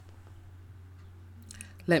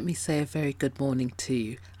Let me say a very good morning to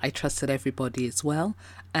you. I trust that everybody is well,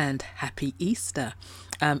 and happy Easter.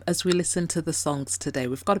 As we listen to the songs today,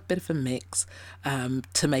 we've got a bit of a mix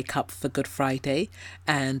to make up for Good Friday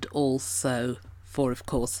and also for, of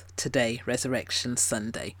course, today, Resurrection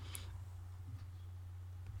Sunday.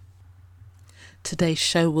 Today's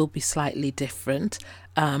show will be slightly different.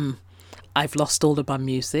 I've lost all of my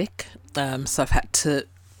music, so I've had to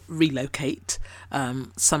relocate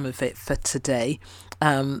some of it for today.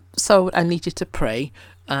 So I need you to pray.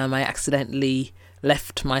 I accidentally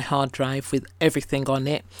left my hard drive with everything on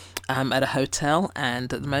it at a hotel,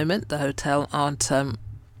 and at the moment the hotel aren't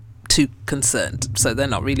too concerned, so they're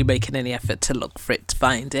not really making any effort to look for it, to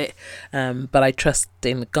find it, but I trust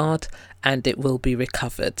in God and it will be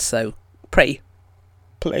recovered. So pray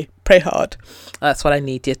hard. That's what I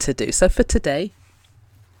need you to do. So for today,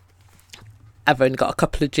 I've only got a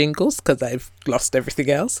couple of jingles because I've lost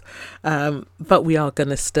everything else. But we are going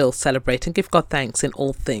to still celebrate and give God thanks in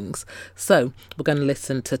all things. So we're going to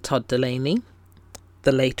listen to Todd Delaney,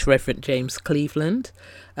 the late Reverend James Cleveland,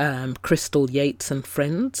 Crystal Yates and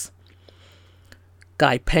Friends,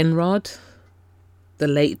 Guy Penrod, the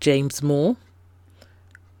late James Moore.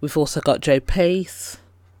 We've also got Joe Pace,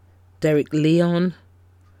 Derek Leon,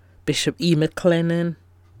 Bishop E. McLennan,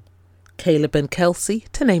 Caleb and Kelsey,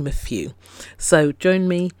 to name a few. So join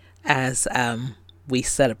me as we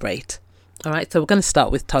celebrate. All right, so we're going to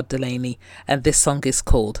start with Todd Delaney, and this song is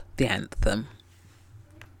called The Anthem.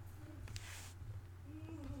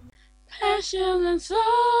 Passion and soul,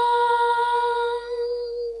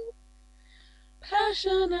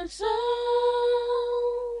 passion and soul,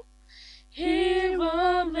 here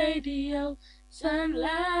on Radio Sunlight.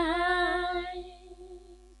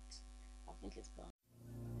 I think it's gone.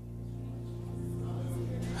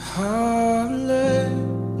 Hallelujah,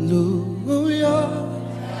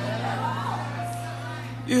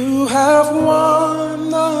 you have won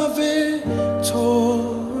the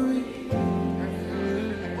victory.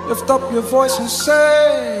 Lift up your voice and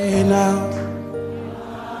say now,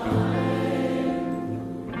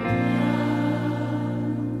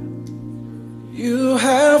 you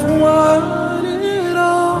have won it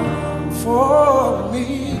all for me.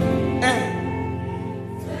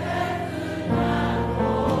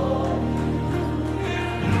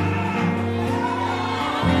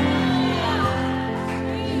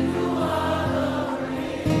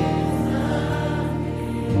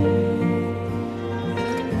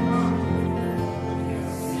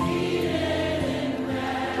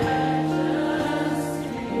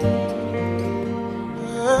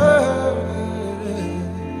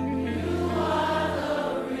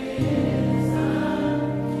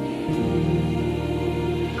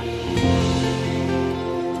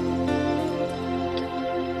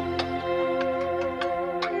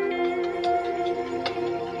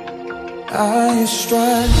 By His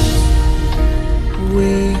stripes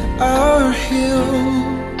we are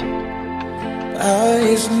healed, by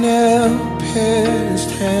His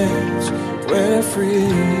nail-pierced hands we're free,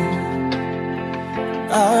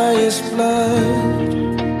 by His blood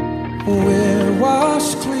we're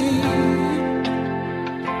washed clean,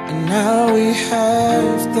 and now we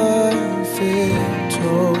have the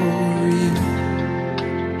victory.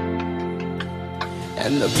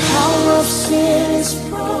 And the power of sin is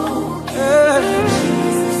broken.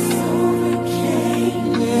 Jesus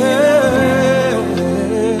overcame.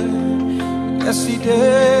 Yes, He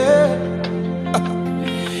did.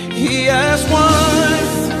 He has won.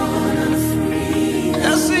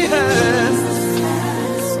 Yes, He has.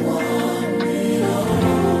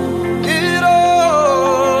 It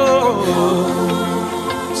all.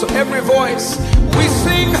 So every voice we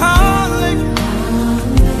sing hallelujah.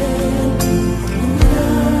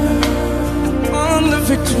 The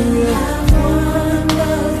victory.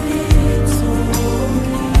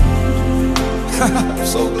 I'm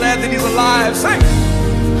so glad that He's alive. Sing.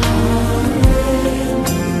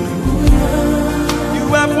 You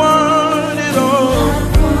have won it all.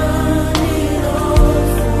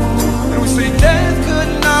 And we say death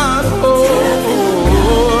could not hold.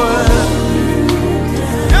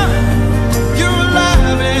 Yeah. You're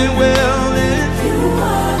alive and well.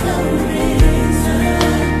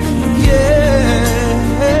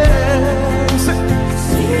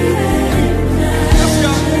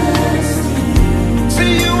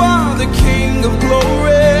 The King of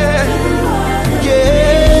glory, yeah,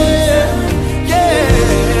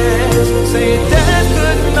 yeah.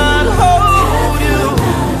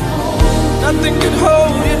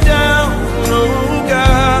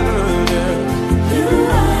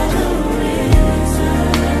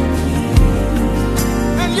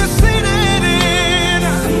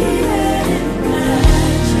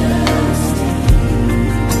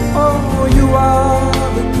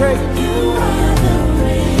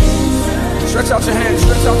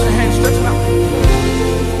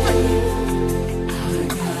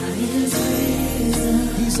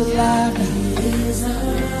 He's alive now.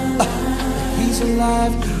 He's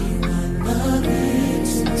alive now.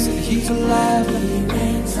 Said he's alive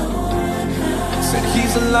now. Said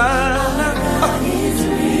he's alive now.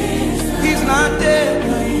 He's not dead.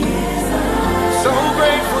 So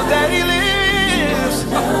grateful that he lives.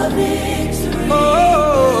 Oh,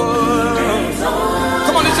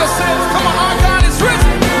 come on, it just says, come on, our God is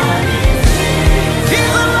risen.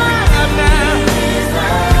 He's alive now.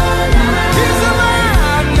 He's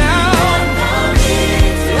alive now.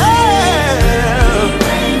 Yeah.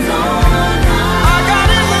 Our God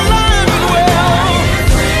is alive and well.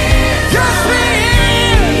 Yes, he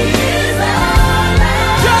is.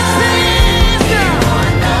 Yes, he is now.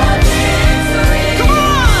 Come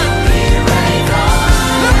on.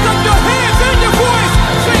 Lift up your hands and your voice.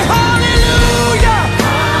 Say hallelujah.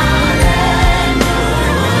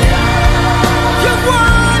 Your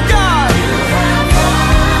word, God.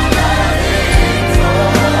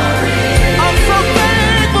 I'm so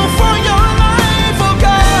thankful for your life, oh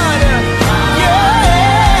God. Yeah.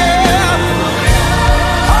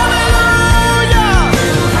 Hallelujah.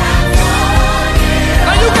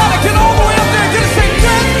 Now you gotta get all the way up there and just say,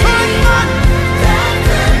 that could not.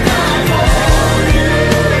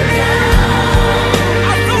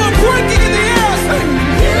 I feel a breaking in the air. Say,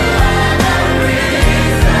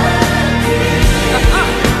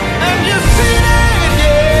 and you see that,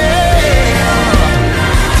 yeah.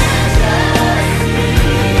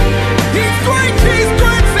 He's great,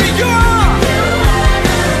 say you are.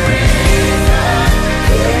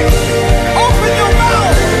 Open your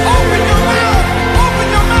mouth, open your mouth, open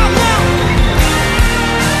your mouth now.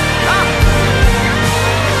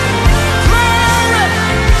 Glory,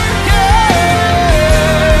 yeah.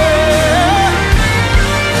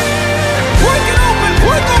 Break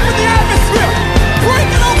open the atmosphere. Break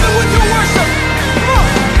it open with your worship. Come on,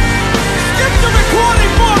 skip the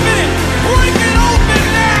recording for a minute. Break it open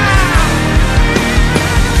now.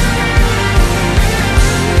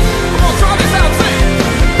 Come on, try this out. Say,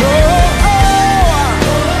 oh, oh,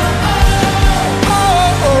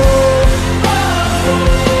 oh, oh,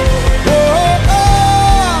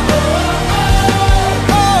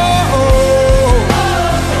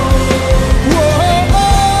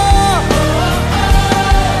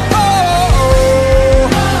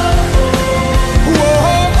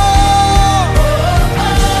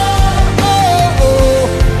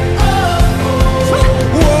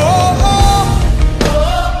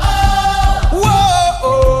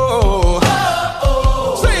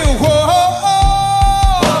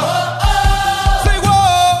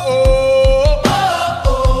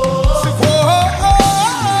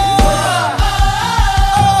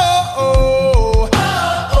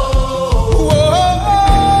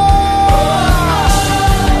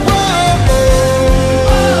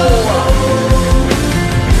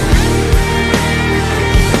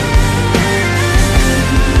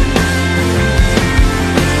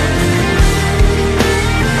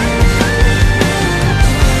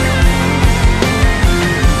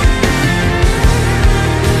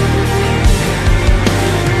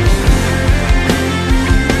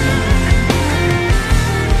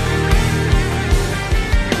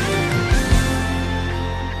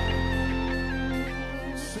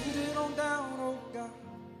 send it on down, oh God.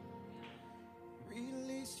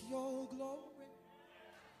 Release your glory.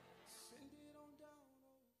 Send it on down.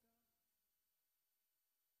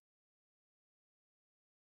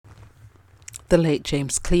 The late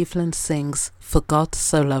James Cleveland sings "For God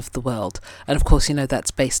So Loved the World," and of course you know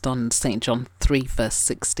that's based on St. John 3 verse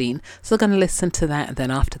 16, so we're going to listen to that, and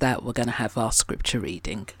then after that we're going to have our scripture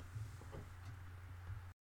reading.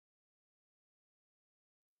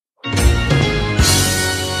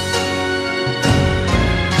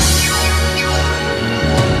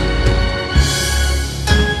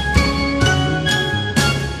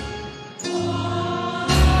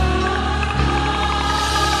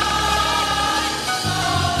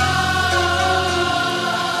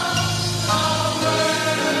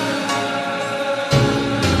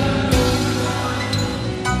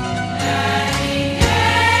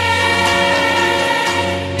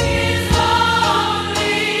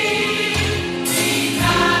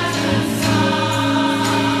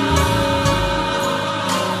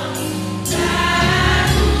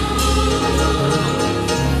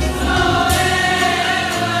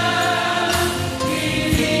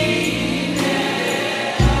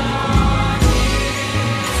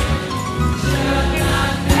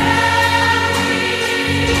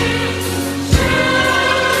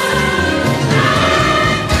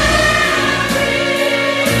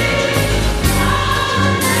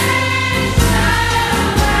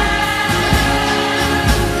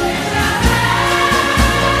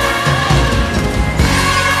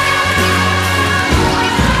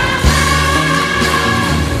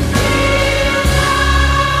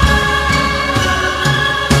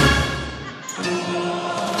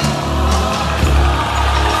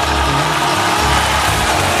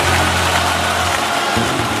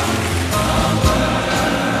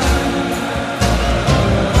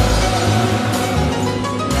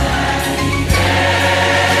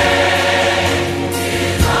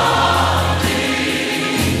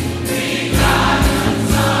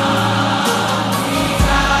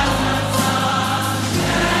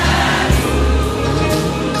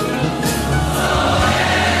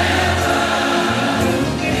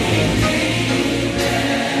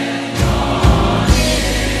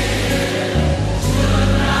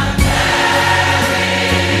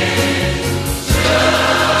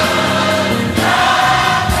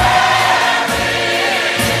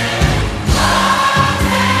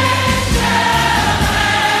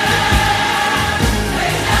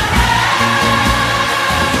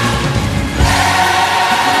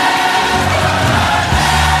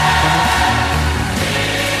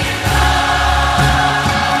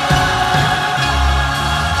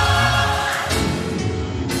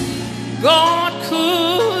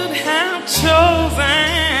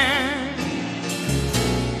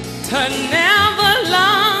 but never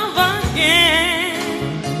love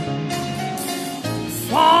again.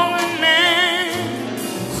 Fallen man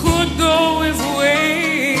could go his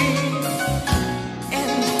way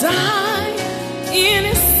and die in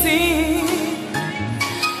his sin,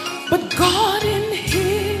 but God in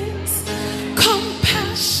His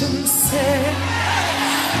compassion said,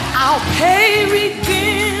 I'll pay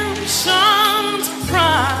redemption's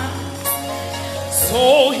price.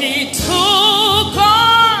 So He took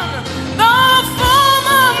on the form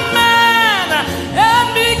of man and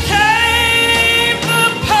became the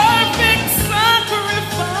perfect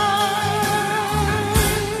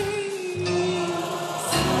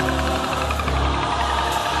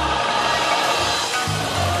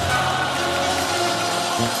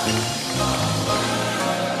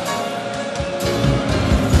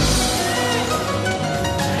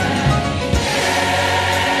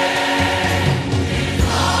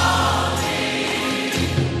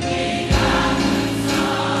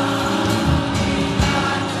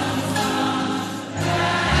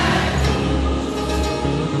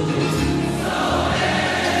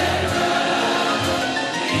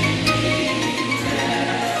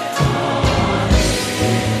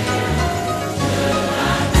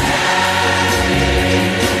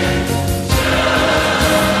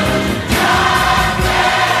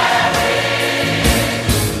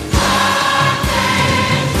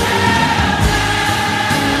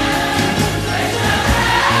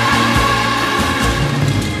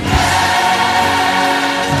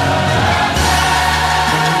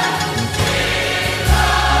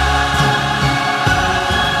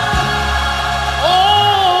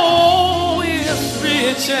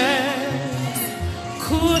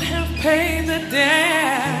could have paid the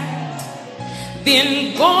debt,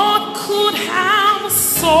 then God could have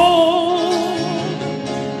sold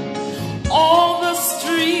all the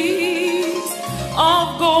streets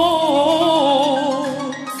of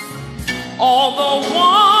gold, all the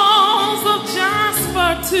walls of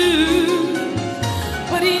jasper too.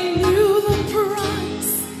 But He knew the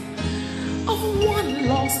price of one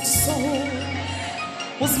lost soul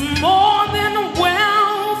was more than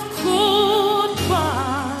wealth could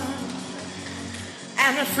buy.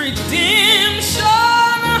 And if redemption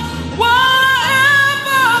were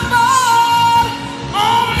ever bought,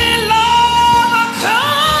 only love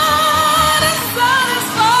could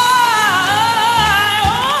satisfy.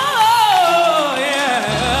 Oh,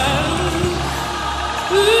 yeah.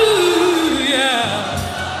 Ooh,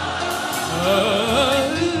 yeah.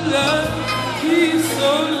 He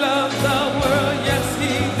so loved the world, yes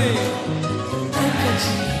He did. Thank you,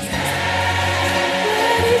 Jesus.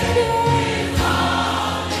 Let it go.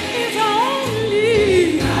 His only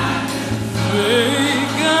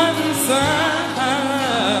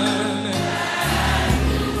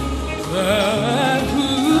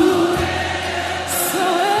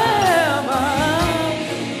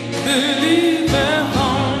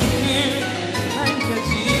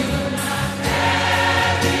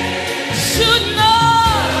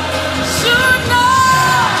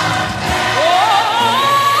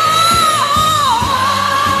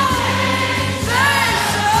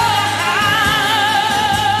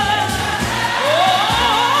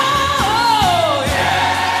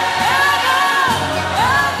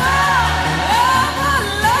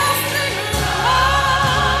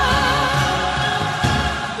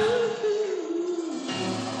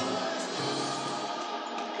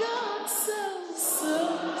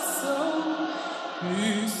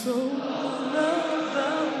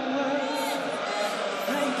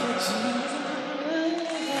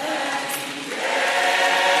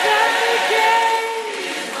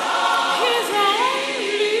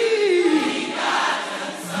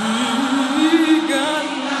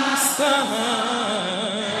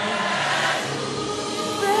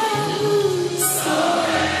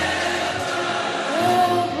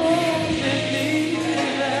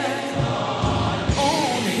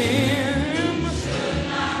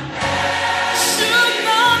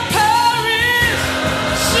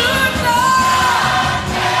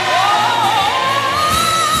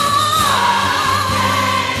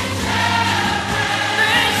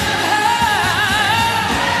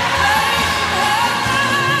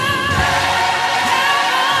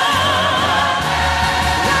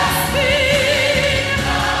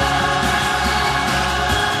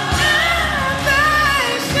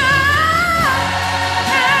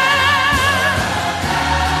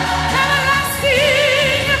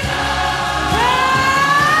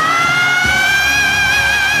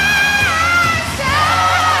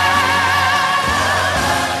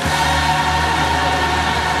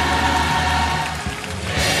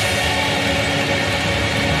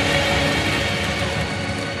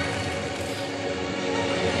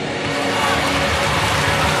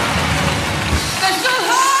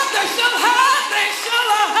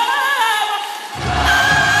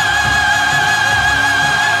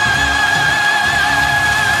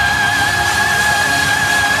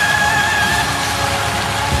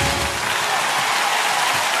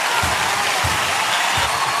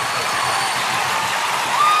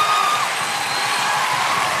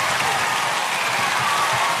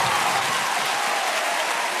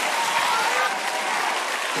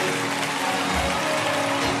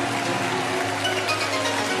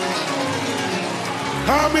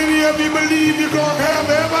How many of you believe you're going to have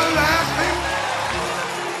everlasting?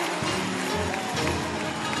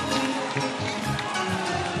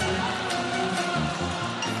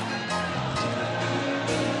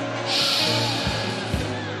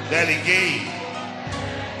 That he gave.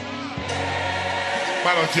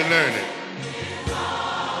 Why don't you learn it?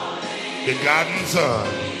 Begotten Son.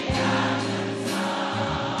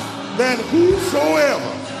 That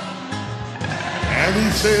whosoever, and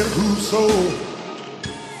he said whosoever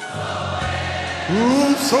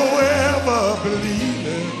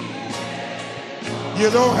believeth, you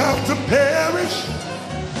don't have to perish.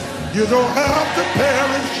 You don't have to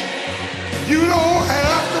perish. You don't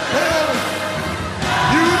have to perish.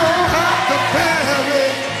 You don't have to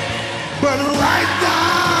perish. But right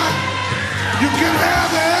now, you can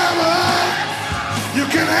have ever. You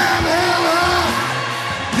can have ever.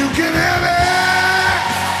 You can have everlasting.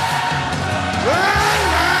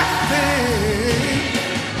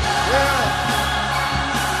 Yeah.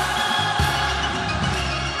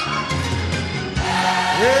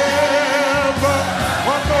 Ever.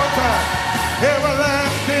 One more time.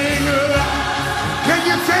 Everlasting life. Can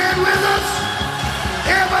you say it with us?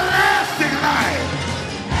 Everlasting life.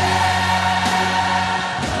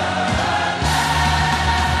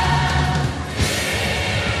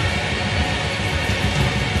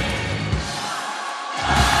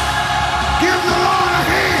 Give the Lord a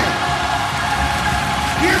hand.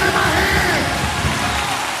 Give him a hand.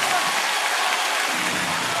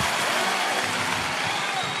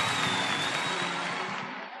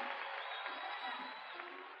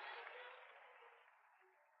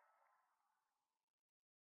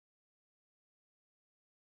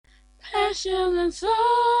 Passion and soul,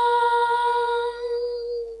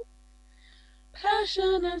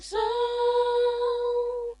 passion and soul,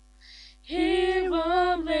 here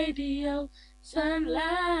on radio sunlight.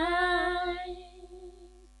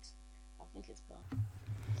 I think it's gone.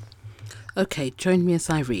 Okay, join me as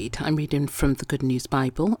I read. I'm reading from the Good News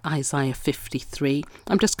Bible, Isaiah 53.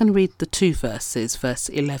 I'm just going to read the two verses, verse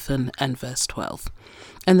 11 and verse 12.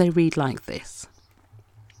 And they read like this.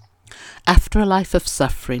 After a life of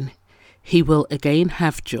suffering, he will again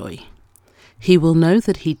have joy. He will know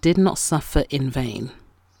that he did not suffer in vain.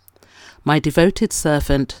 My devoted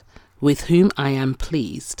servant, with whom I am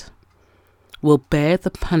pleased, will bear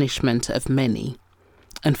the punishment of many,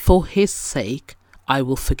 and for his sake I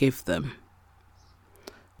will forgive them.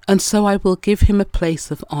 And so I will give him a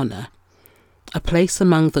place of honour, a place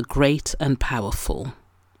among the great and powerful.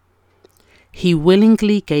 He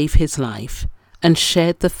willingly gave his life and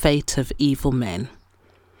shared the fate of evil men.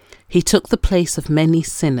 He took the place of many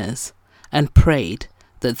sinners and prayed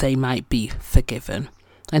that they might be forgiven.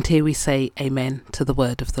 And here we say amen to the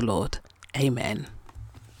word of the Lord. Amen.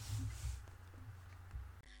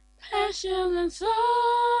 Passion and soul,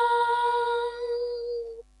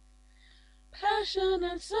 passion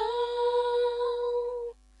and soul,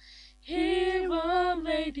 here on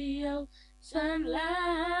radio sunlight.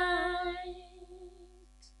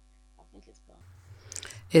 I think it's gone.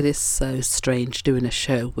 It is so strange doing a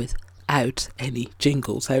show without any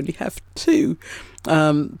jingles. I only have two,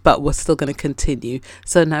 but we're still going to continue.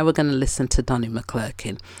 So now we're going to listen to Donnie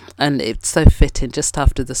McClurkin, and it's so fitting just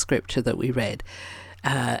after the scripture that we read.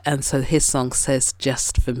 And so his song says,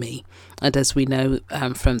 "Just for me." And as we know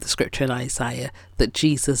from the scripture in Isaiah, that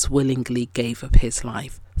Jesus willingly gave up his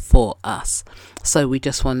life for us. So we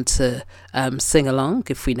just want to sing along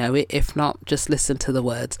if we know it. If not, just listen to the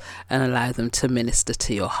words and allow them to minister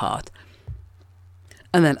to your heart.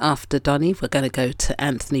 And then after Donnie, we're going to go to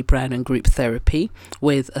Anthony Brown and Group Therapy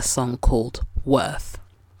with a song called Worth.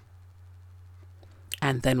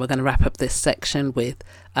 And then we're going to wrap up this section with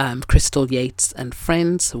Crystal Yates and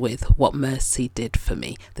Friends with What Mercy Did For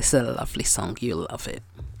Me. This is a lovely song. You'll love it.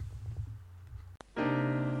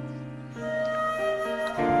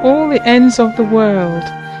 All the ends of the world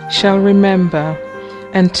shall remember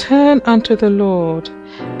and turn unto the Lord,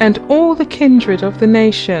 and all the kindred of the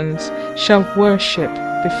nations shall worship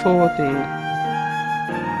before thee.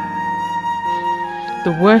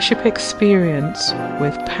 The worship experience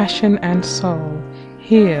with passion and soul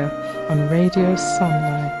here on Radio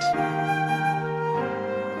Sunlight.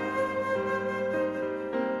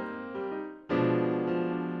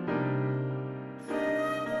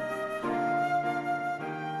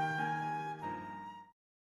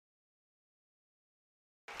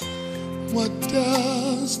 What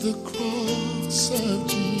does the cross of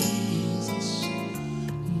Jesus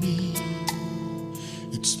mean?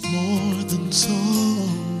 It's more than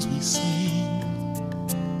songs we sing,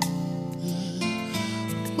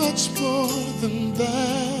 much more than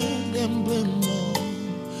that emblem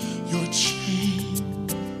on your chain.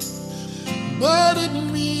 but it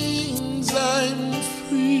means I'm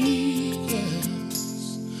free,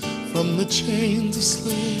 yes, from the chains of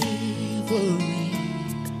slavery.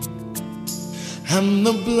 And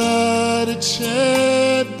the blood it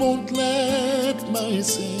shed won't let my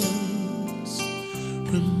sins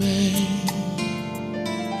remain.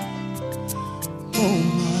 Oh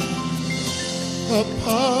my,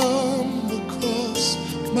 upon the cross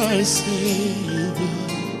my Savior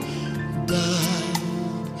died.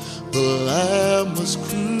 The Lamb was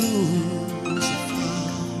crucified,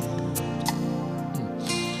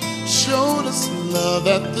 showed us love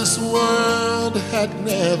that this world had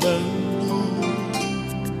never known.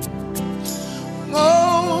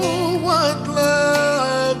 Oh, what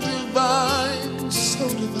love divine, so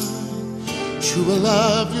divine, true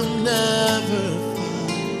love you'll never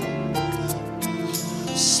find.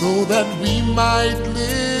 So that we might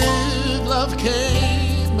live, love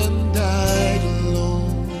came and died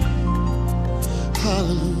alone.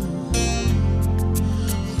 Hallelujah.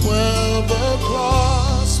 Well, the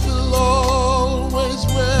cross will always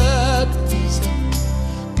represent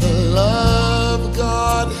the love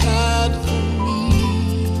God had for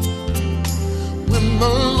me. When the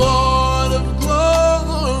Lord of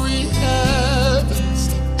glory, heaven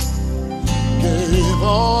sent, gave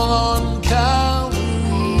all on Calvary,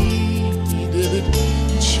 He did it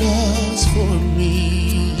just for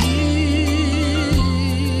me,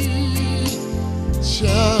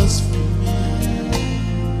 just for me.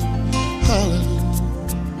 Hallelujah.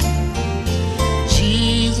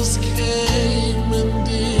 Jesus came and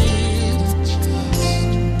did it just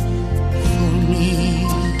for me.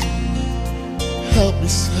 Help me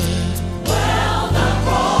say, Well, the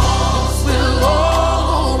cross will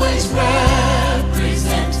always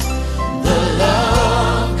represent the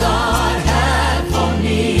love God had for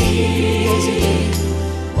me.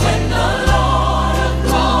 When the Lord of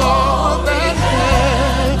glory,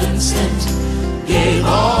 heaven sent, gave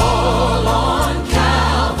all on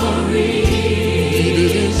Calvary, He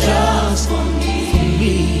did it just for me.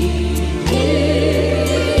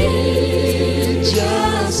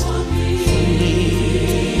 just for me.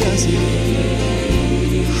 Yes, He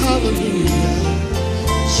did. Hallelujah.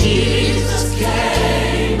 Jesus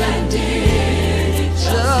came and did it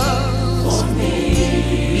Just for me.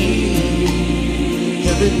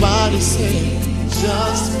 everybody say,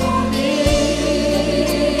 just for me.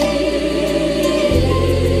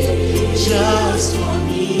 Just for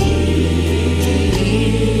me.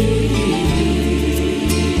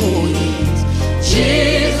 Oh, yes.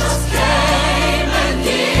 Jesus came and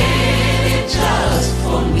did it just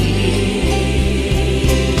for me.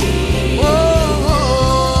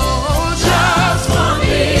 Oh, just for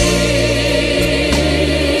me.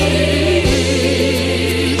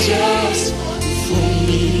 Just for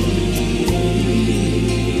me.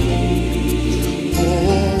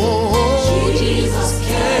 Oh, Jesus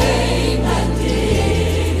came and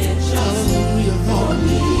did it just hallelujah, for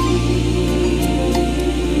me.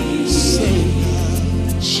 say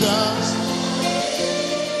now, just.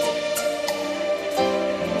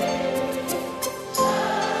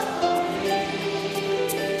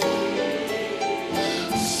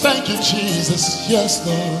 Thank you, Jesus. Yes,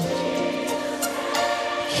 Lord.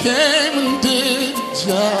 Came and did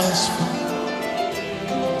just for me.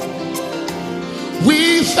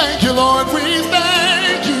 We thank you, Lord. We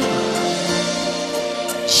thank you.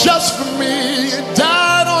 Just for me, you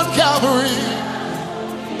died on Calvary.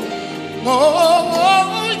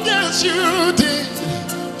 Oh, yes, you did.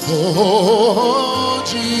 Oh,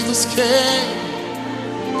 Jesus came,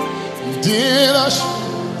 did us.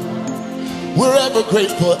 We're ever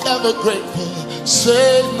grateful, ever grateful.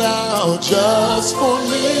 Say now, just for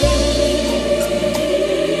me.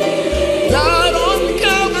 Died on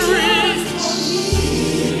Calvary,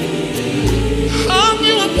 hung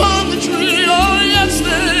you upon the tree. Oh, yes,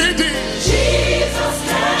 they did.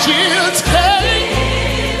 Jesus came,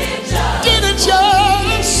 did it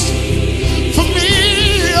just for me.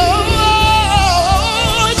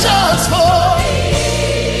 Oh, just for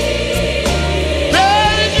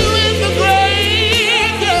buried you in the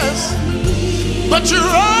grave, yes, but you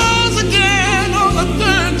rose again on the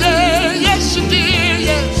third day. Yes, you did.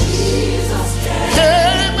 Yes,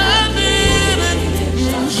 came and did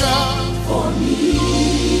it just for me.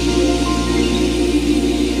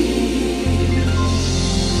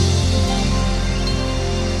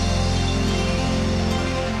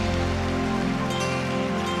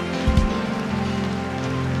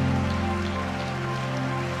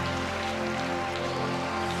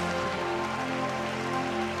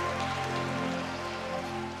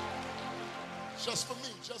 Just for me,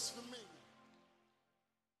 just for me.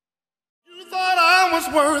 You thought I was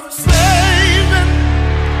was worth saving.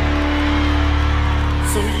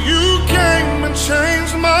 So you came and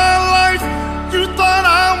changed my life. You thought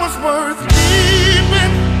I was worth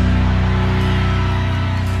keeping.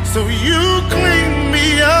 So you cleaned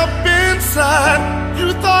me up inside.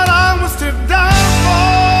 You thought I was to die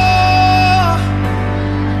for.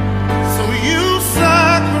 So you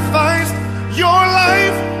sacrificed your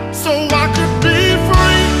life so I could be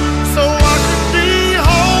free, so I could be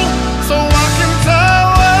whole, so I can tell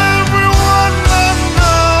everyone I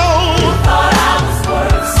know. You thought I was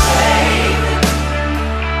worth saving.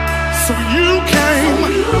 So you came. So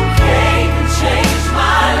you came and changed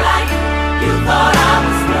my life. You thought I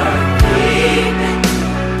was worth keeping.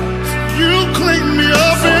 You cleaned me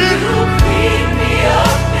up So in. you cleaned me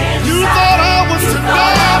up inside. You thought I was to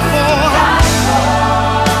die for.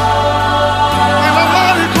 And I'm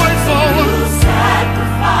mighty grateful. You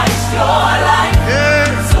sacrificed your life. Yeah.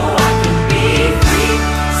 So I can be free.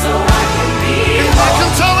 So I can be And I can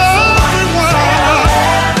tell everyone.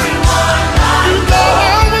 You thought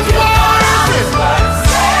I was worth it. worth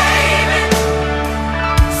saving.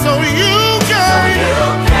 So you came. You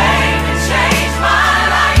came and changed my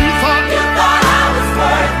life. You thought. You thought I was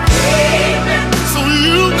worth keeping. So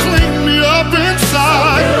you cleaned me up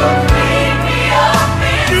inside. You cleaned me up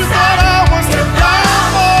You inside. thought I was to die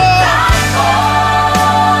for.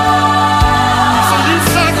 So you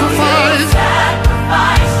sacrificed.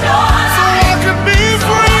 Sacrificed your So life. I could be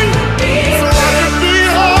free. So I could be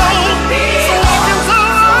whole. So I can tell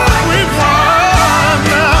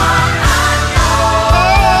everyone now.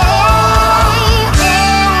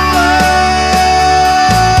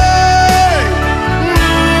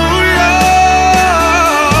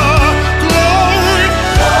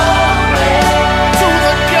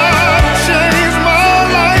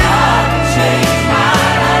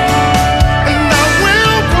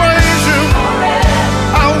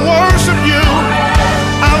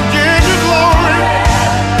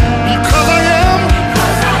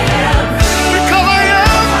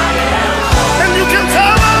 And you can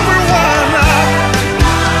tell everyone now.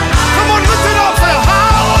 Come on, lift it up, say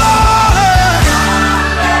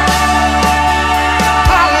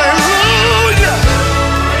hallelujah.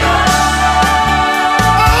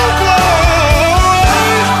 Oh,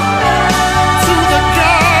 glory to the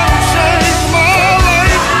God who changed my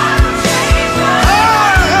life.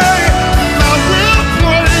 Hey, I will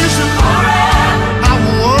praise you. I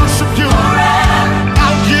will worship you.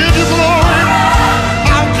 I'll give you glory.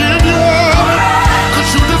 I'll give you honor. 'Cause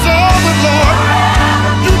you deserve it, Lord.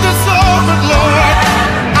 You deserve it, Lord.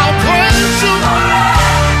 I'll praise you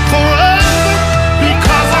forever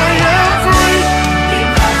because I am free.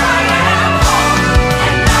 Because I am home.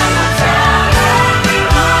 And I will tell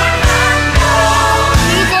everyone I know.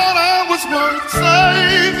 You thought I was worth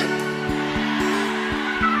saving.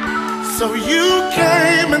 So you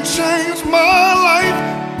came and changed my life.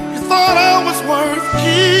 You thought I was worth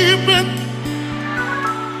keeping.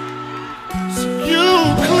 So you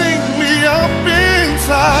cleaned me up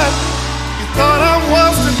inside. You thought I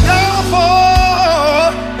was to die for.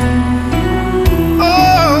 Oh,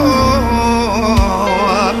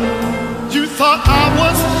 you thought I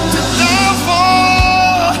was to die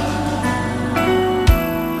for.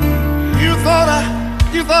 You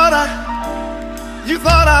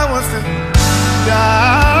thought I was to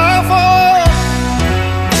die for.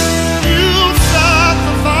 You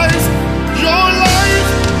sacrificed your life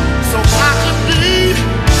so I could be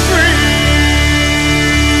free.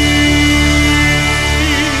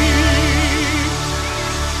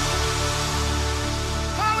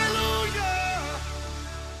 Hallelujah.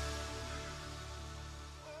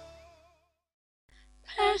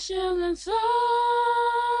 Passion and soul.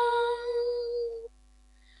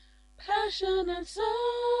 Passion and soul.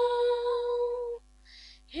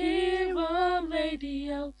 Here on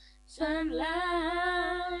radio, sunlight.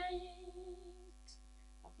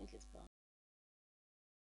 I think it's gone.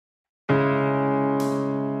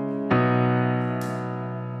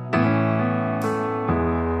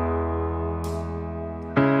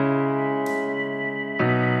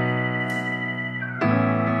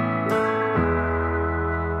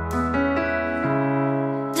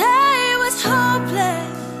 I was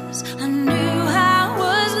hopeless. I knew I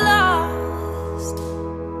was lost.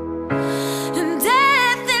 And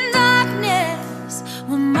death and darkness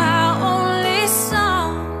were my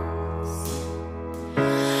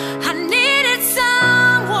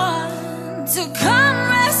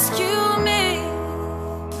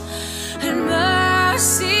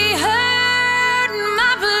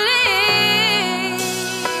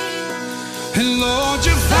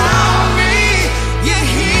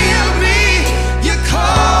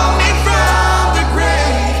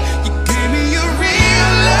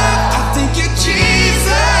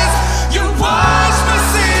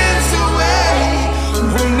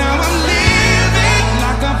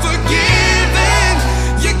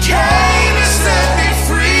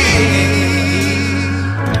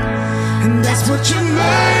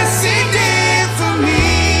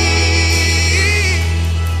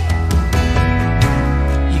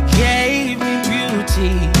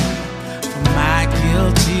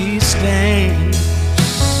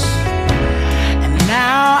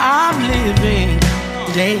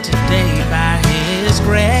day to day by His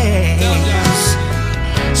grace.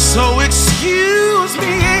 So excuse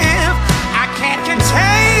me if I can't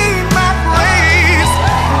contain my praise,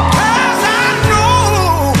 'cause I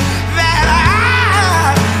know that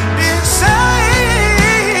I've been saved.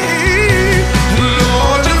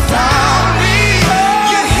 Lord, you found me,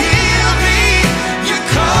 you healed me, you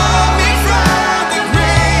called me from the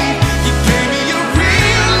grave, you gave me your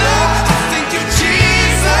real love. I thank you,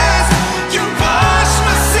 Jesus, you washed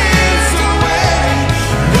my sins away.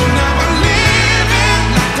 Will never live it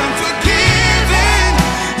like I'm forgiven.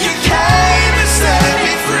 You came and set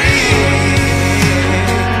me free,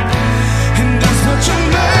 and that's what your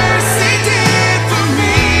mercy did for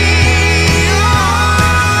me.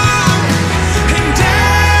 And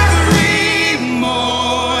every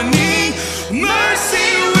morning, mercy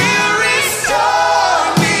will restore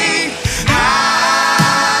me. I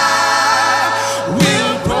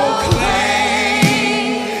will proclaim.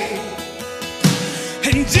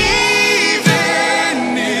 And even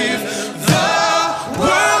if the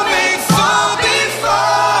world may fall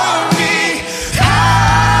before me, I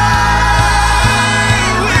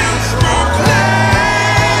will proclaim.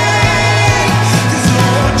 'Cause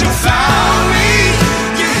Lord, you found me,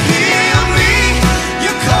 you healed me,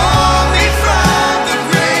 you called me from the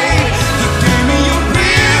grave, you gave me your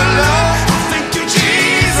real love. I thank you,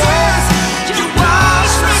 Jesus, you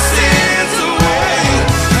washed my sins away.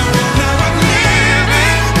 I will never live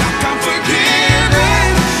it like I'm forgiven.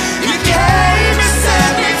 You came and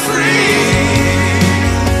set me free,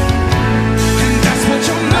 and that's what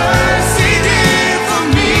your mercy did for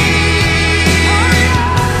me.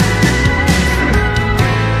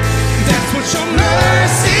 That's what your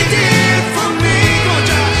mercy did for me.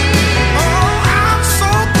 Oh, I'm so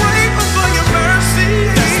grateful for your mercy.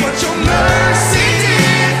 That's what your mercy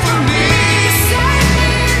did for me.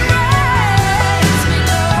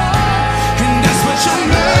 And that's what your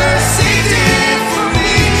mercy did for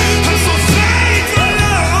me. I'm so thankful,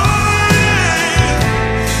 Lord.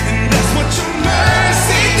 And that's what your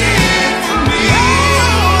mercy did for me.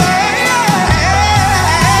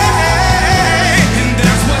 And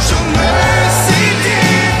that's what your mercy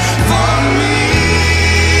did for me.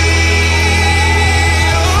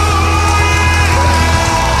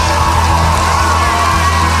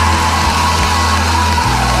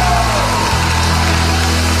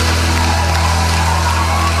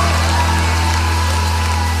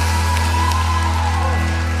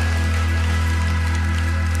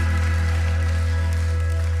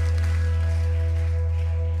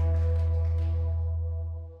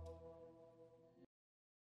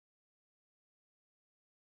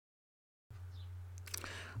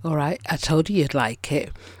 All right, I told you you'd like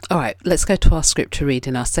it. All right, let's go to our scripture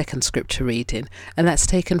reading, our second scripture reading, and that's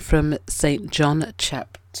taken from St. John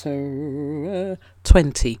chapter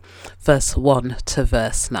 20, verse 1 to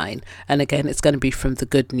verse 9. And again, it's going to be from the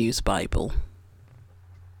Good News Bible.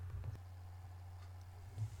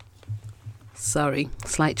 Sorry,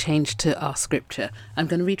 slight change to our scripture. I'm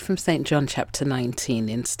going to read from St. John chapter 19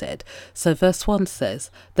 instead. So verse 1 says,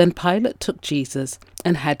 "Then Pilate took Jesus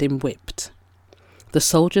and had him whipped. The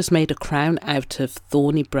soldiers made a crown out of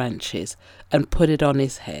thorny branches and put it on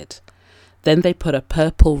his head. Then they put a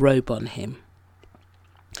purple robe on him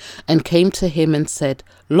and came to him and said,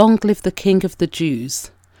 'Long live the King of the Jews!'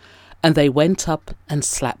 And they went up and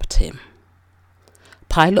slapped him.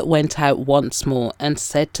 Pilate went out once more and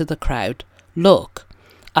said to the crowd, 'Look,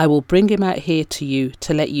 I will bring him out here to you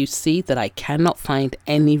to let you see that I cannot find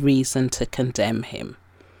any reason to condemn him.'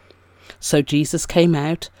 So Jesus came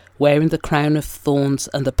out, wearing the crown of thorns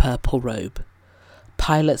and the purple robe.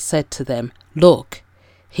 Pilate said to them, 'Look,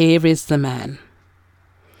 here is the man.'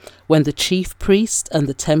 When the chief priest and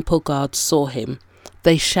the temple guards saw him,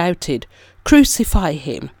 they shouted, 'Crucify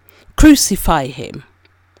him! Crucify him!'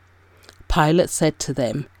 Pilate said to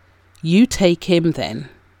them, 'You take him then,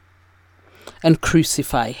 and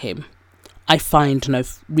crucify him. I find no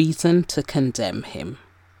reason to condemn him.'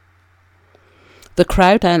 The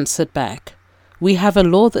crowd answered back, 'We have a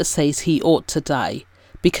law that says he ought to die,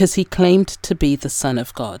 because he claimed to be the Son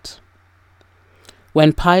of God.'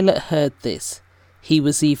 When Pilate heard this, he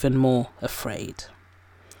was even more afraid."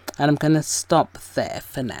 And I'm going to stop there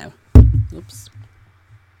for now. Oops.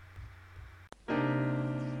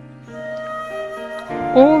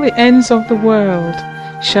 All the ends of the world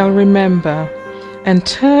shall remember and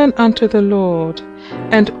turn unto the Lord,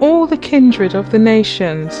 and all the kindred of the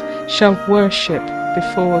nations shall worship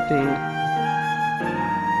before thee.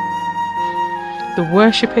 The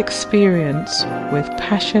worship experience with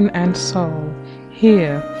passion and soul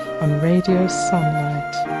here on Radio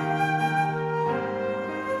Sunlight.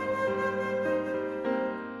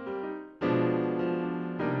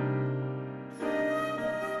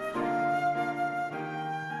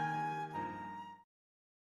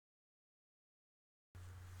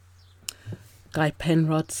 Guy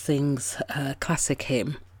Penrod sings a classic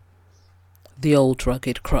hymn, The Old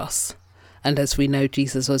Rugged Cross. And as we know,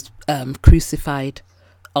 Jesus was crucified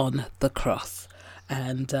on the cross.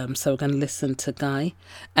 And so we're going to listen to Guy.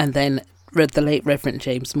 And then the late Reverend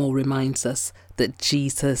James Moore reminds us that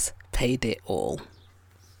Jesus paid it all.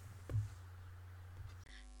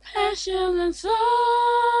 Passion and soul,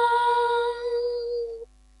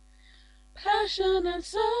 passion and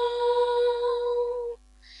soul,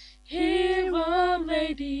 Hero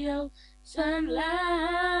Radio Sunlight.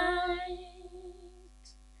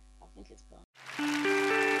 I think it's gone.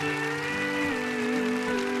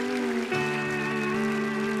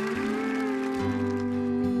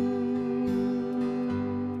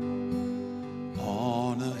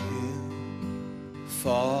 On a hill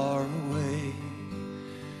far away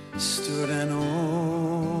stood an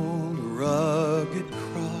old rugged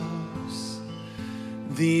cross,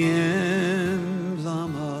 the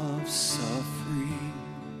emblem of suffering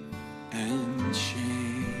and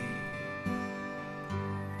shame.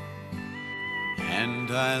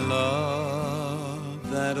 And I love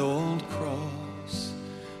that old cross,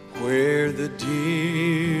 where the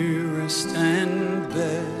dearest and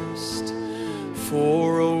best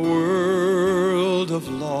for a world of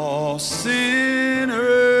lost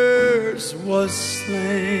sinners was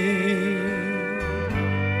slain.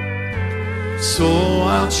 So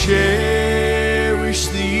I'll cherish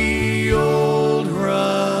the old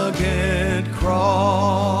rugged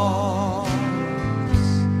cross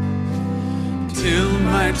till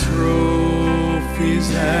my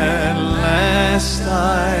trophies at last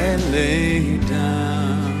I lay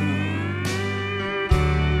down.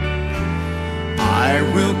 I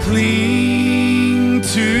will cling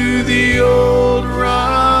to the old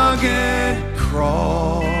rugged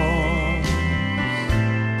cross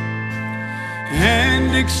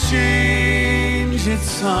and exchange it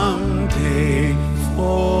someday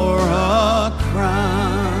for a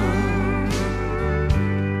crown.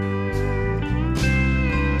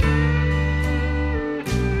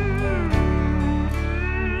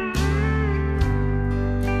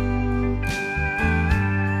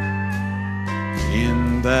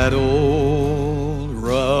 In that old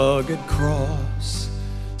rugged cross,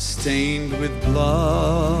 stained with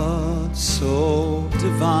blood so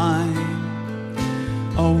divine,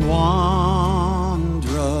 a wondrous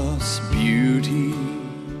beauty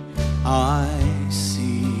I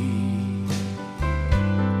see.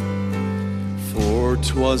 For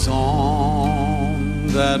 'twas on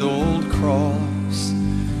that old cross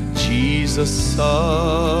Jesus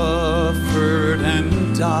suffered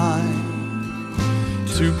and died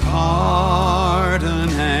to pardon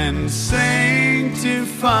and sanctify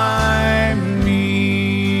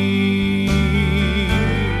me.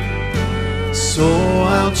 So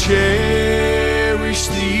I'll cherish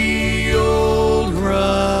the old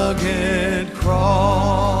rugged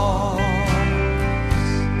cross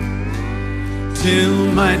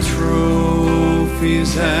till my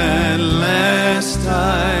trophies at last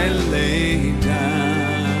I lay down.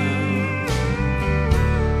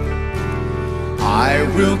 I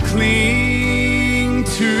will cling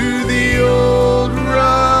to the old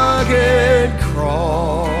rugged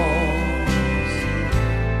cross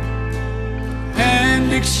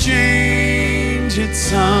and exchange it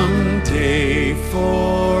someday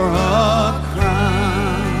for a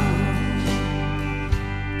crown.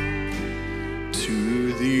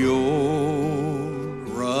 To the old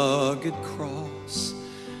rugged cross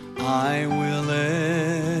I will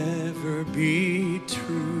ever be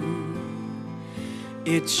true,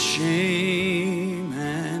 its shame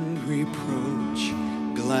and reproach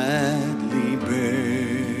gladly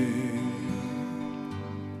bear.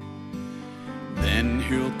 Then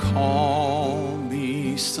he'll call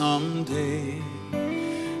me someday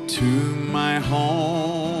to my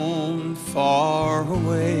home far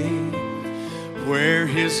away, where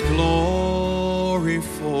his glory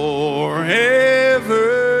forever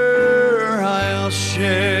I'll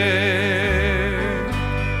share.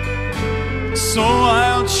 So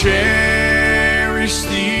I'll cherish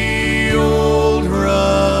the old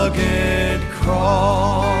rugged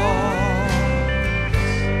cross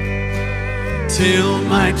till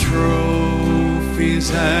my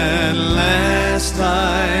trophies at last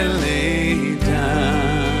I lay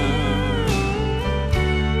down.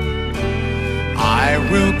 I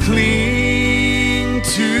will cling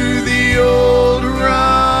to the old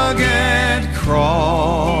rugged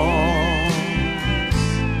cross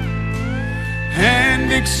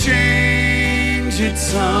and exchange it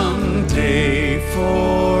someday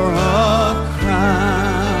for a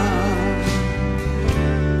crown.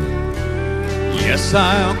 Yes,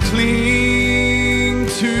 I'll cling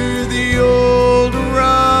to the old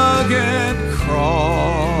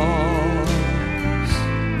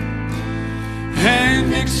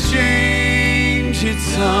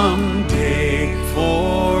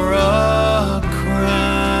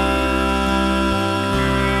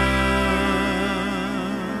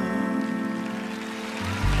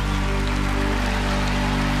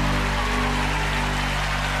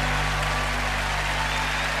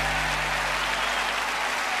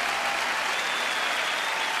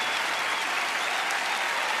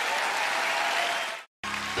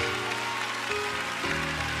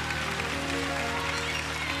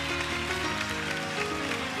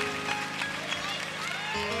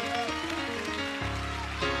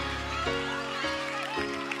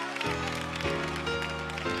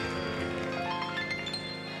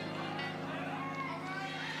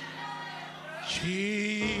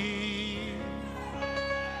Jesus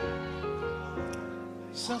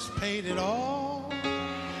paid it all.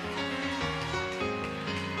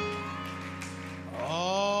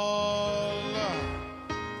 All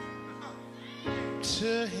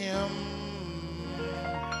to him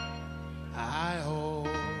I owe.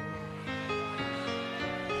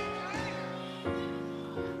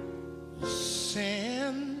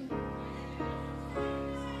 Sin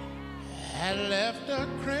had left a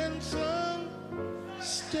crimson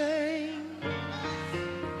stain.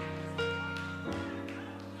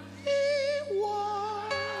 He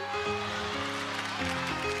washed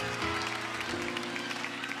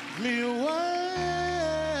me white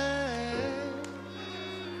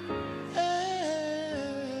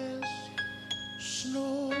as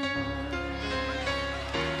snow.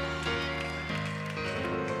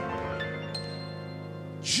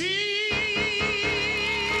 Jesus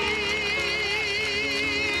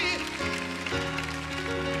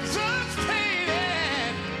paid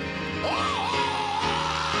it all.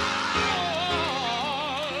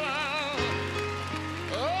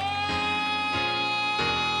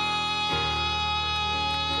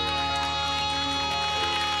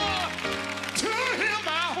 To him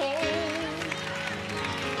I hold.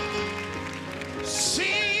 Sin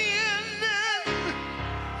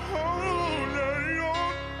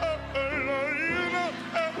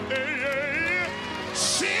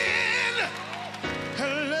sin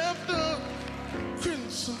had left a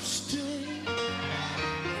crimson stain.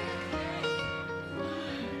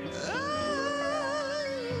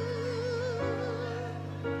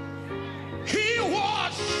 He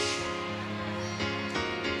washed.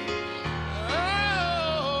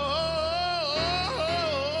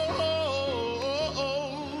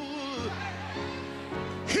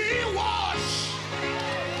 He washed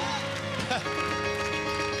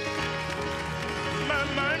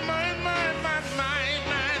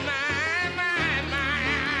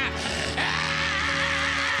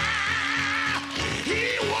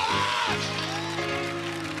he washed.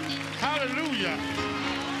 Hallelujah.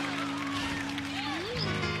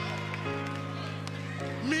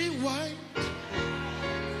 Me white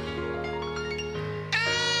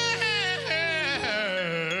as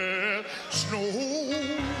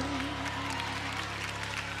snow.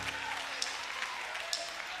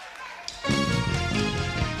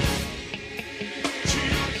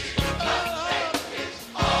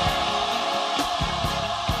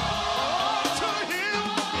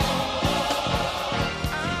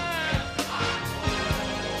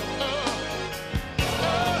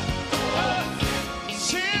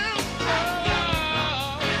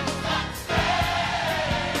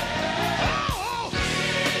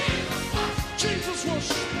 Jesus was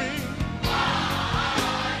me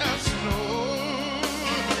as snow.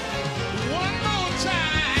 One more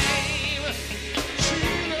time,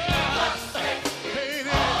 Jesus paid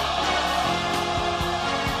it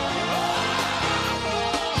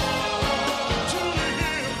to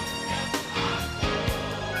him.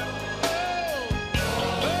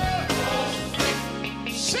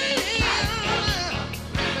 Sin.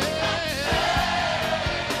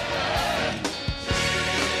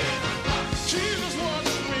 Jesus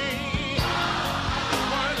washed me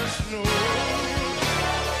white as snow.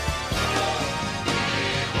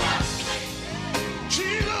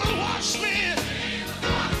 Jesus washed me.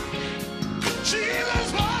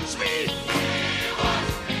 Jesus washed me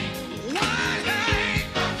white as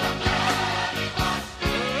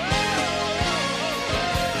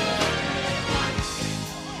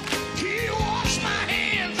He washed my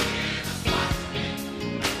hands.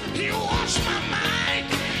 He washed my mind.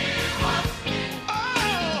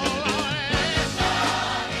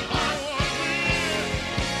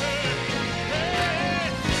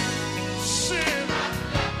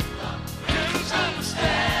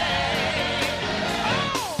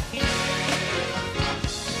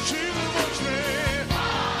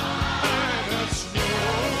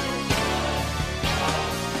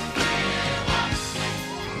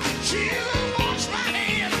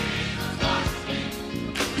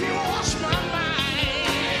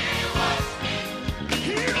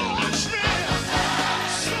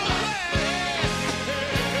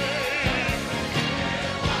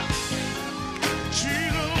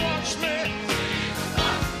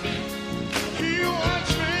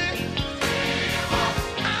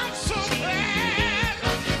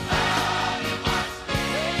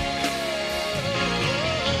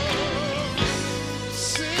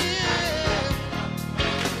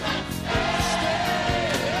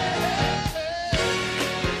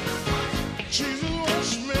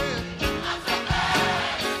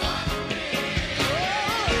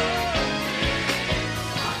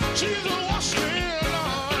 Jesus washed me.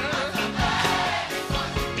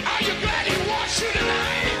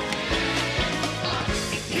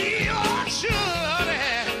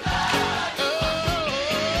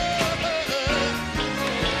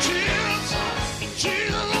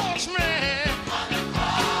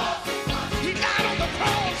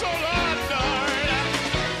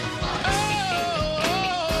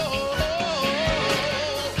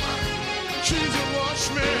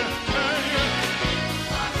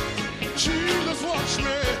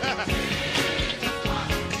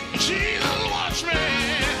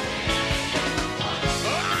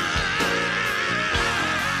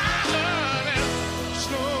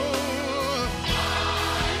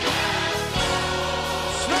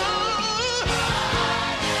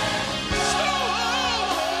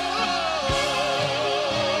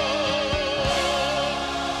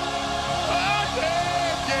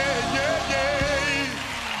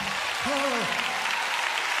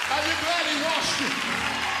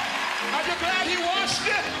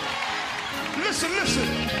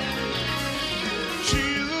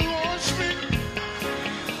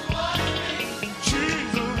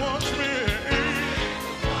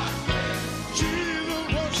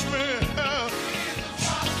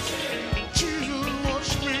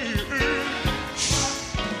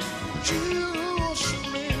 Jesus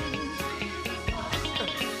washed me.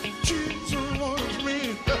 Jesus washed me.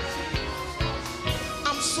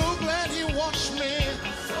 I'm so glad he washed me.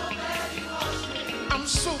 I'm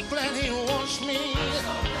so glad he washed me.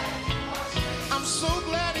 I'm so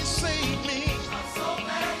glad he saved me.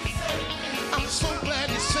 I'm so glad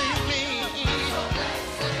he saved me.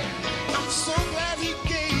 I'm so glad he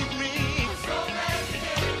gave me.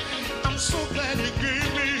 I'm so glad he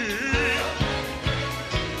gave me.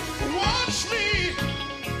 Wash me.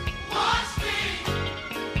 Wash me.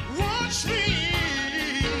 Wash me.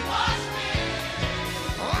 Wash me.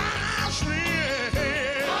 Wash me.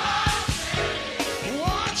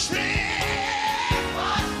 Wash me.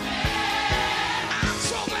 I'm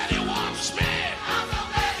so glad he washed me.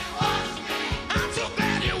 I'm so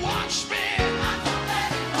glad he washed me. Wash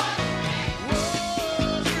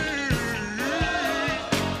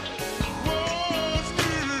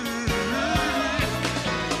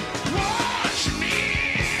me.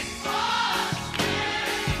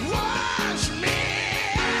 Wash me.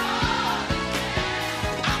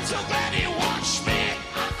 I'm so glad he washed me.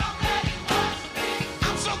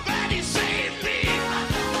 I'm so glad he saved me.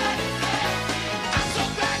 I'm so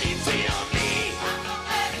glad he filled me.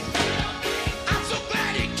 I'm so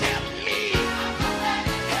glad he kept me.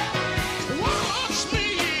 Wash me.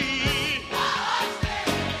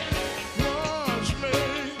 Wash me.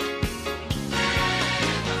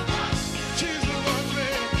 Jesus wash me.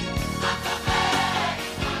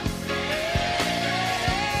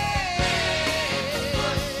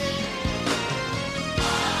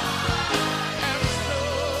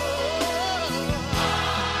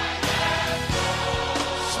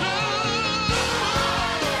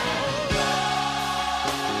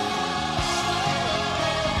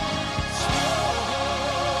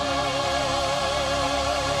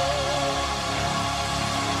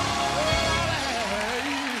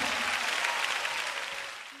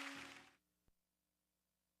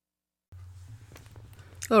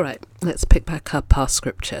 All right, let's pick back up our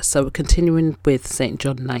scripture. So we're continuing with St.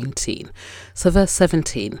 John 19. So verse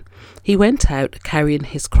 17, he went out carrying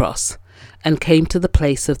his cross and came to the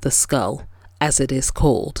place of the skull, as it is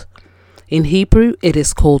called. In Hebrew, it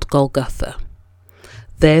is called Golgotha.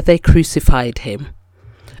 There they crucified him,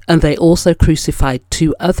 and they also crucified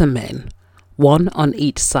 2 other men, one on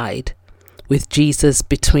each side, with Jesus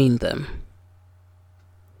between them.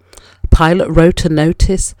 Pilate wrote a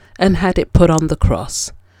notice and had it put on the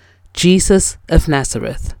cross. Jesus of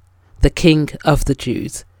Nazareth, the King of the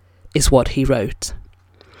Jews, is what he wrote.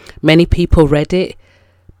 Many people read it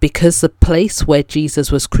because the place where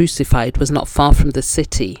Jesus was crucified was not far from the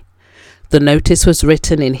city. The notice was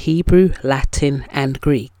written in Hebrew, Latin, and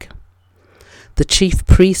Greek. The chief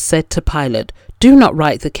priest said to Pilate, "Do not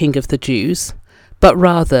write the King of the Jews, but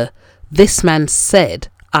rather, this man said,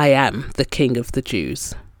 'I am the King of the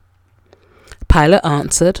Jews.'" Pilate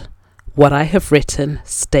answered, "What I have written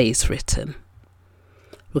stays written."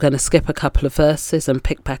 We're going to skip a couple of verses and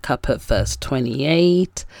pick back up at verse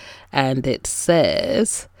 28. And it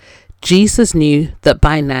says, Jesus knew that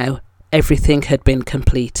by now everything had been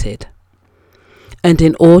completed. And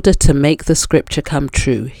in order to make the scripture come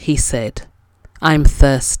true, he said, "I'm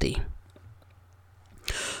thirsty."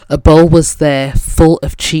 A bowl was there full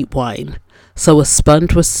of cheap wine, so a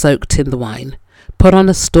sponge was soaked in the wine, put on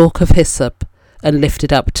a stalk of hyssop, and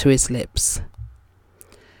lifted up to his lips.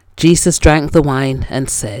 Jesus drank the wine and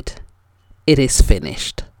said, "It is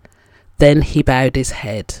finished." Then he bowed his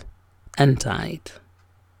head and died.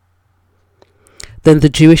 Then the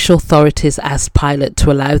Jewish authorities asked Pilate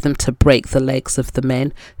to allow them to break the legs of the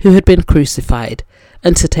men who had been crucified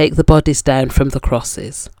and to take the bodies down from the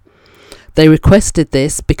crosses. They requested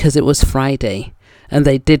this because it was Friday, and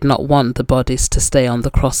they did not want the bodies to stay on the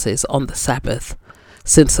crosses on the Sabbath,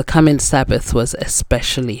 since the coming Sabbath was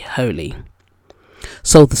especially holy.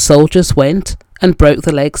 So the soldiers went and broke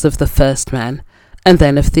the legs of the first man, and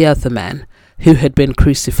then of the other man, who had been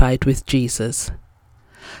crucified with Jesus.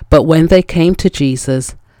 But when they came to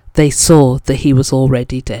Jesus, they saw that he was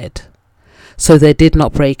already dead. So they did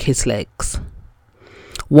not break his legs.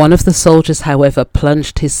 One of the soldiers, however,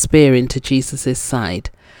 plunged his spear into Jesus' side,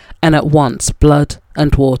 and at once blood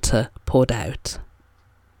and water poured out.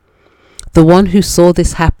 The one who saw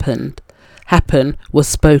this happen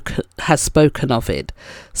has spoken of it,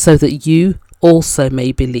 so that you also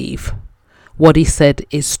may believe. What he said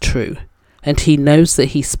is true, and he knows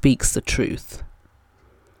that he speaks the truth.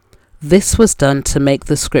 This was done to make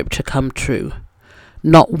the scripture come true.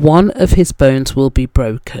 Not one of his bones will be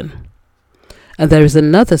broken. And there is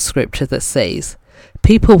another scripture that says,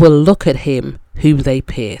 people will look at him whom they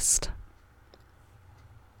pierced.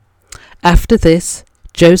 After this,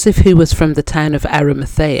 Joseph, who was from the town of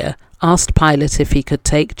Arimathea, asked Pilate if he could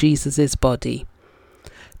take Jesus' body.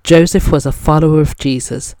 Joseph was a follower of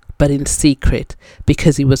Jesus, but in secret,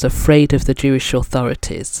 because he was afraid of the Jewish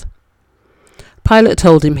authorities. Pilate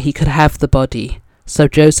told him he could have the body, so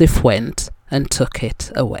Joseph went and took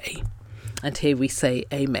it away. And here we say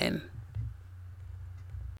Amen.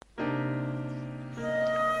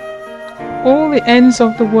 All the ends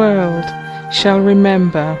of the world shall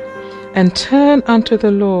remember and turn unto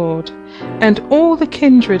the Lord, and all the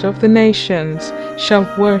kindred of the nations shall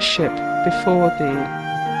worship before thee.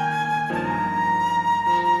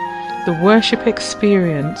 The worship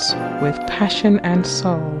experience with passion and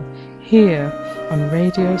soul here on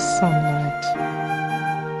Radio Sunlight.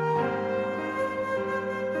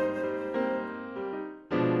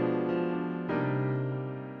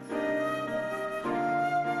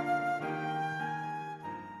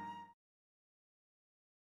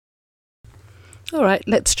 All right,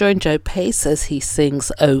 let's join Joe Pace as he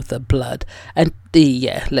sings Oh the Blood. And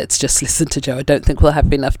yeah, let's just listen to Joe. I don't think we'll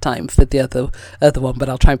have enough time for the other one, but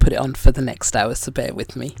I'll try and put it on for the next hour, so bear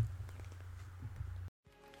with me.